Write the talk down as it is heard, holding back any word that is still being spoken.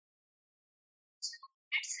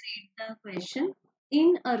Question.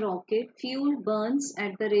 In a rocket, fuel burns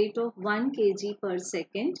at the rate of 1 kg per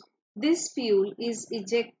second. This fuel is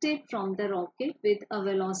ejected from the rocket with a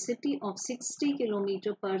velocity of 60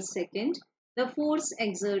 km per second. The force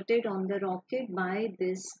exerted on the rocket by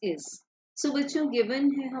this is. So बच्चों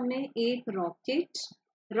given है हमें एक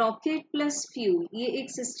rocket plus fuel ये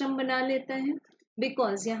एक system बना लेता है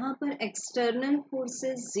because यहाँ पर एक्सटर्नल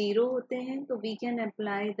फोर्सेस जीरो होते हैं तो we can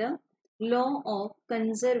apply the law of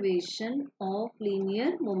conservation of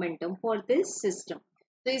linear momentum for this system.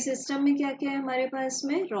 तो इस सिस्टम में क्या क्या है हमारे पास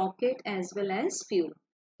में rocket as well as fuel.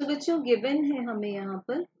 तो बच्चों गिवन है हमें यहाँ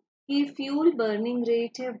पर कि फ्यूल बर्निंग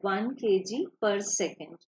रेट है 1 kg पर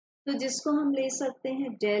सेकेंड, तो जिसको हम ले सकते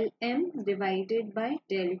हैं del M divided by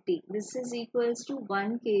del T, this is equals to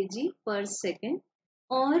 1 kg पर सेकेंड।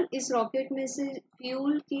 और इस रॉकेट में से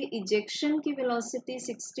फ्यूल के इजेक्शन की वेलोसिटी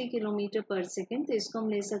 60 किलोमीटर पर सेकेंड, तो इसको हम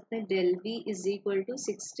ले सकते हैं del we is equal to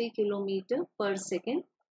 60 kilometre पर सेकेंड।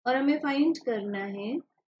 और हमें फाइंड करना है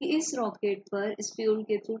कि इस रॉकेट पर इस फ्यूल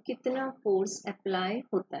के थ्रू कितना फोर्स अप्लाई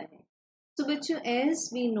होता है। तो बच्चों एज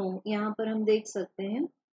वी नो यहाँ पर हम देख सकते हैं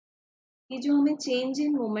कि जो हमें चेंज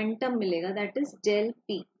इन मोमेंटम मिलेगा दैट इज डेल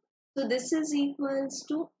पी, तो this is equals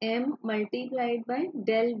to M multiplied by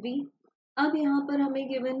del we. अब यहाँ पर हमें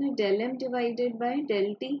गिवन है del M divided by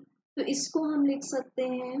del T, तो इसको हम लिख सकते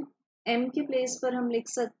हैं एम के प्लेस पर हम लिख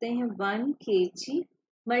सकते हैं 1 kg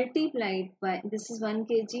multiplied by this is 1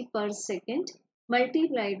 kg पर सेकेंड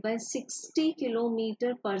मल्टीप्लाइड बाय 60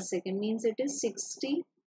 किलोमीटर पर second means it is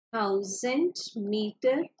 60,000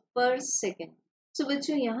 metre पर सेकेंड। सो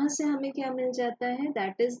बच्चों यहाँ से हमें क्या मिल जाता है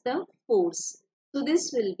that is the force, so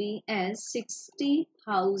this will be as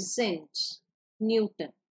 60,000 Newton.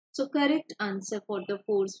 So correct answer for the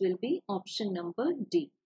force will be option number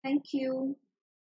D. Thank you.